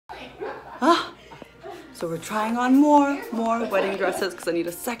So we're trying on more wedding dresses because I need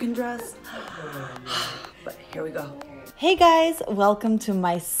a second dress. But here we go. Hey guys, welcome to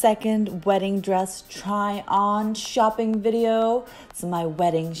my second wedding dress try on shopping video. This is my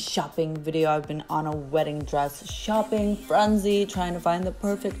wedding shopping video. I've been on a wedding dress shopping frenzy, trying to find the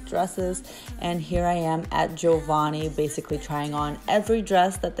perfect dresses. And here I am at Jovani, basically trying on every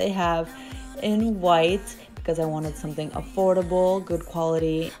dress that they have in white because I wanted something affordable, good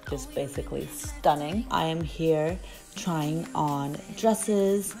quality, just basically stunning. I am here trying on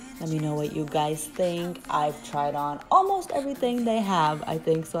dresses. Let me know what you guys think. I've tried on almost everything they have, I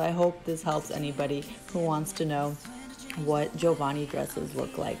think, so I hope this helps anybody who wants to know what Jovani dresses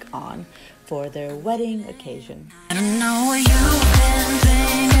look like on for their wedding occasion. I don't know what you've been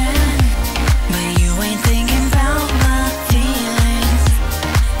thinking, but you ain't thinking about my feelings.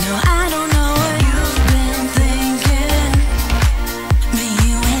 No, I don't know what you've been thinking, but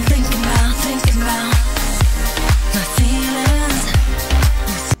you ain't thinking about my feelings.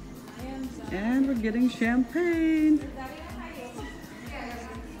 And we're getting champagne.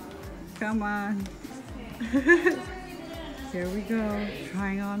 Come on. Here we go,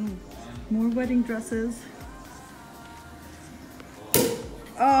 trying on more wedding dresses.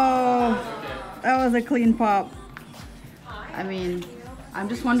 Oh, that was a clean pop. I mean, I'm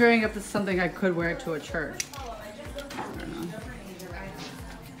just wondering if this is something I could wear to a church. I don't know.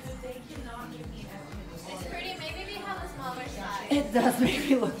 It's pretty. Maybe we have a smaller size. It does make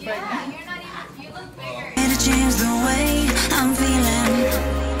me look Yeah, pregnant. you're not even. You look bigger. To change the way I'm feeling.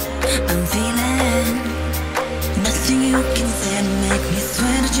 Nothing you can say to make me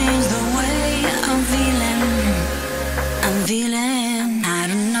swear to change the way I'm feeling. I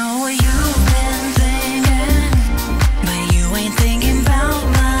don't know what you've been thinking, but you ain't thinking about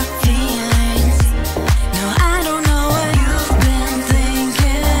my feelings. No, I don't know what you've been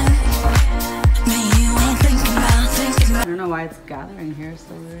thinking, but you ain't thinking about I don't know why it's gathering here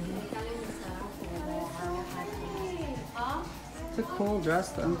so weird. It's a cool dress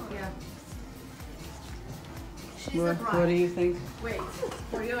though. Yeah. What do you think? Wait,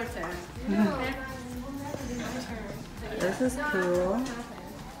 for your turn. This is cool.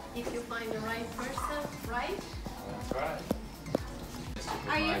 If you find the right person, right? That's right.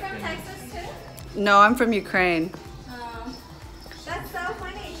 Are you from Texas too? No, I'm from Ukraine. That's so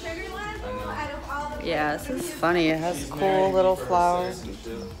funny. Sugarland, out of all the Yeah, this is funny. It has cool little flowers.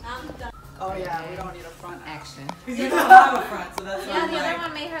 Oh yeah, we don't need a front action. You don't have a front, so that's Yeah, the other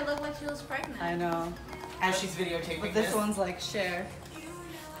one made her look like she was pregnant. I know. As she's videotaping But this one's like share.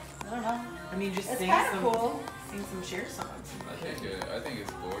 I don't know. I mean, just It's sing kind of some, cool, sing some Cher songs. I think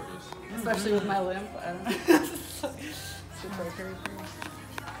it's gorgeous. especially with my limp. I don't know. Super creepy.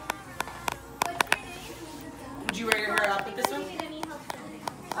 Would you wear your hair up with this one?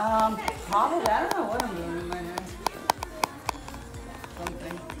 Probably. I don't know what I'm doing with my hair.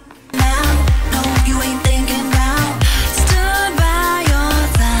 Something. now. No, you ain't thinking about. Stood by your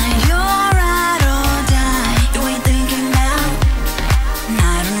side, you're ride or die. You ain't thinking about.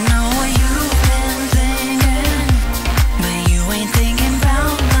 I don't know what you've been thinking, but you ain't thinking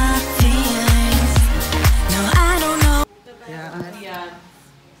about my feelings. No, I don't know. Yeah. Yeah.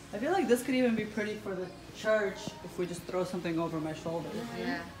 I feel like this could even be pretty for the church if we just throw something over my shoulders.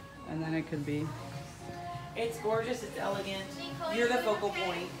 Yeah. And then it could be. It's gorgeous. It's elegant. You're the focal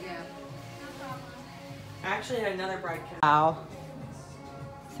point. Yeah. I actually had another bride come. Wow.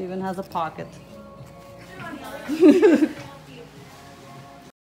 This even has a pocket.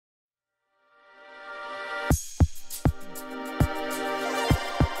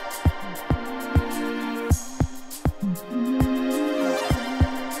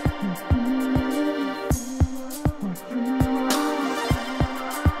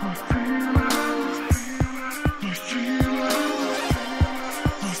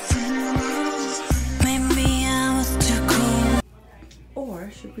 Maybe I was too cool. Or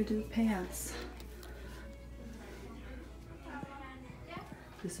should we do pants?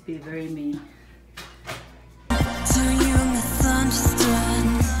 This would be very me. So you misunderstood.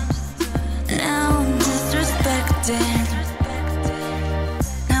 Now I'm disrespected.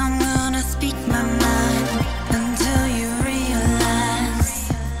 Now I'm gonna speak my mind until you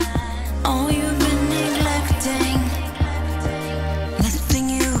realize all you've been neglecting. Nothing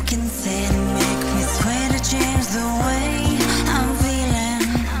you can say to make me swear to change the way I'm feeling.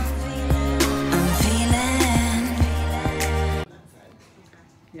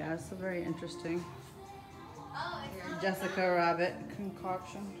 Yeah, it's a very interesting Jessica Rabbit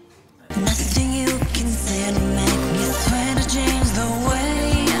concoction. Nothing you can say to make me swear to change the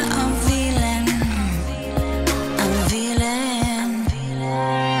way I'm feeling. I'm feeling.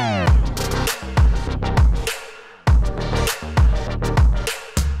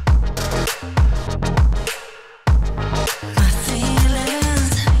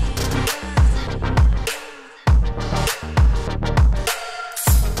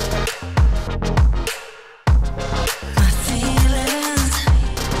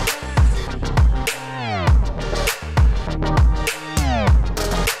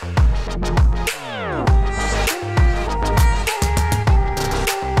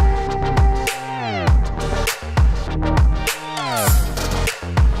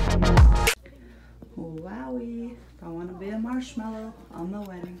 on the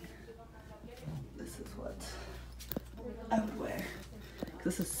wedding, this is what I would wear.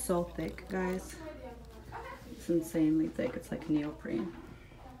 This is so thick, guys. It's insanely thick. It's like neoprene.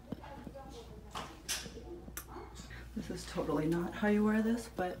 This is totally not how you wear this,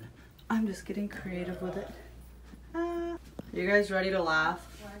 but I'm just getting creative with it. You guys ready to laugh?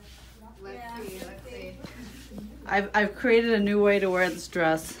 Let's see. I've created a new way to wear this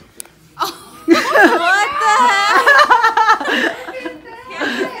dress. What the heck?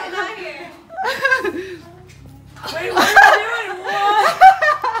 I'm not here. Wait, what are you doing? What?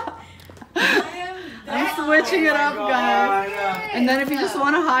 I'm switching it up, guys. And then if you just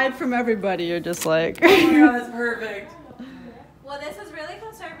want to hide from everybody, you're just like... Oh my god, that's perfect. Well, this is really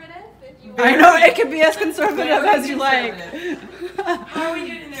conservative. If you I know, it can be as conservative as you like. How are we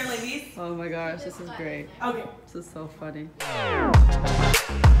doing in there, ladies? Oh my gosh, this is great. Okay. This is so funny.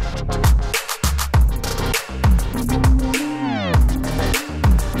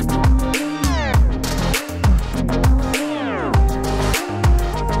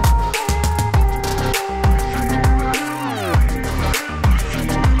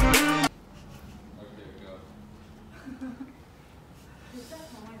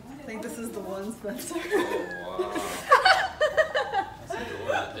 I think this is the one, Spencer. Oh,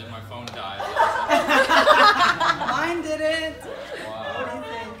 wow. Did my phone die? Mine didn't. Wow. What do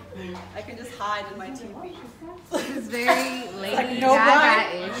you think? I can just hide in my TV. It's very Lady No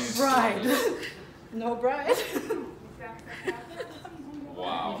Gaga-ish. bride. No bride.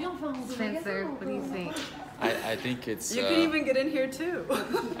 Wow. Spencer, what do you think? I think it's. You can even get in here too.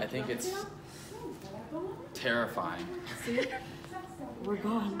 I think it's terrifying. See? We're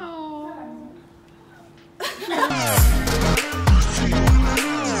gone.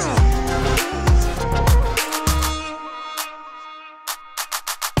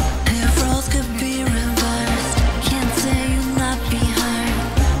 If roles could be reversed, can't say you'll not be hurt.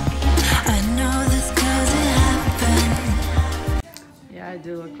 I know this 'cause it happened. Yeah, I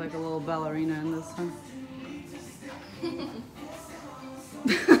do look like a little ballerina in this one.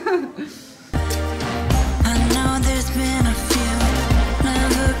 I know there's been a few,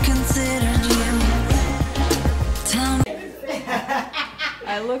 never considered you. Tell me.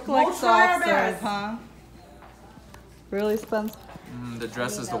 I look like We'll try our soft serve, best. huh? Really, Spence? The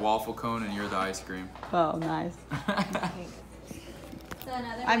dress is the waffle cone and you're the ice cream. Oh, nice. So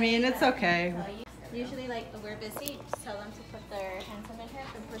another I mean, it's okay. Usually, like, when we're busy, just tell them to put their hands on their hip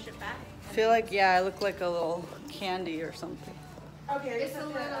and push it back. I feel like, yeah, I look like a little candy or something. Okay, It's a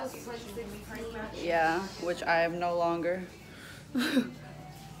little like 16. Yeah, which I am no longer. Maybe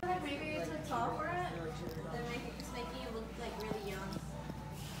you're too tall for it. Then it's making you look like really young.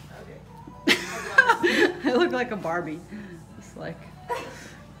 I look like a Barbie. It's like, I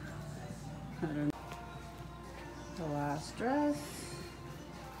don't know. The last dress.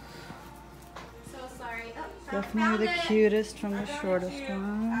 So sorry. Oh, Definitely the cutest from the shortest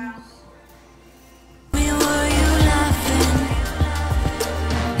ones. Were you laughing?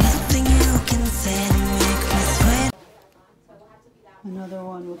 Nothing you can say to make me sweat. Another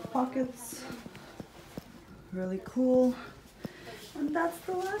one with pockets. Really cool. And that's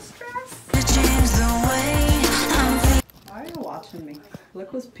the last dress. To change the way I'm feeling. Why are you watching me? Look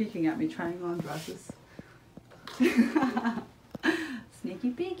who's peeking at me trying on dresses.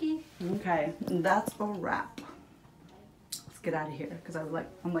 Sneaky peeky. Okay, and that's a wrap. Let's get out of here because I'm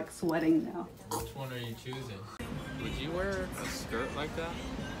like sweating now. Which one are you choosing? Would you wear a skirt like that?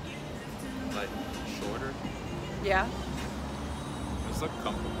 Like shorter? Yeah. It's look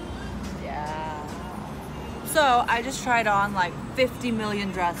comfortable. Yeah. So I just tried on like 50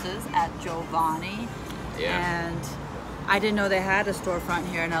 million dresses at Jovani. Yeah. And I didn't know they had a storefront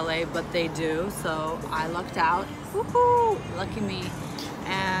here in LA, but they do. So I lucked out. Woohoo! Lucky me.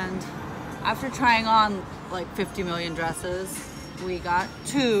 And after trying on like 50 million dresses, we got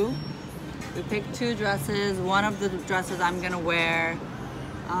two. We picked two dresses. One of the dresses I'm gonna wear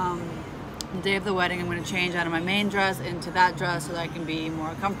the day of the wedding. I'm gonna change out of my main dress into that dress so that I can be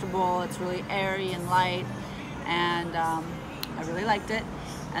more comfortable. It's really airy and light, and I really liked it.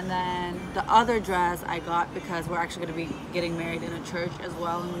 And then the other dress I got because we're actually gonna be getting married in a church as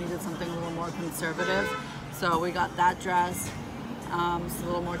well, and we needed something a little more conservative. So we got that dress. It's a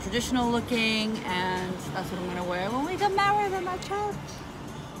little more traditional looking, and that's what I'm gonna wear when we get married in that church.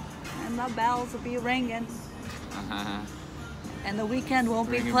 And the bells will be ringing, and the weekend won't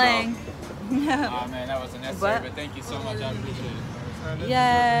be Ringing playing. Oh man, that wasn't necessary, but thank you so much. I appreciate it.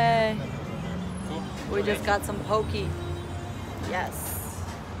 Yay! Cool. We just got some pokey. Yes.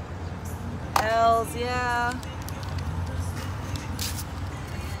 Hells yeah.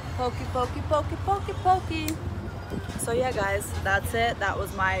 Pokey, pokey, pokey, pokey, pokey. So yeah guys, that's it. That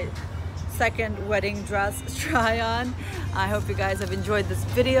was my second wedding dress try on. I hope you guys have enjoyed this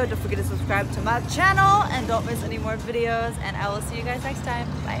video. Don't forget to subscribe to my channel and don't miss any more videos, and I will see you guys next time.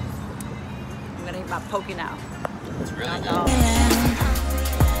 Bye. I'm gonna eat my poke now. It's really good.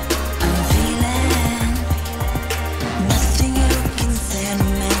 Oh.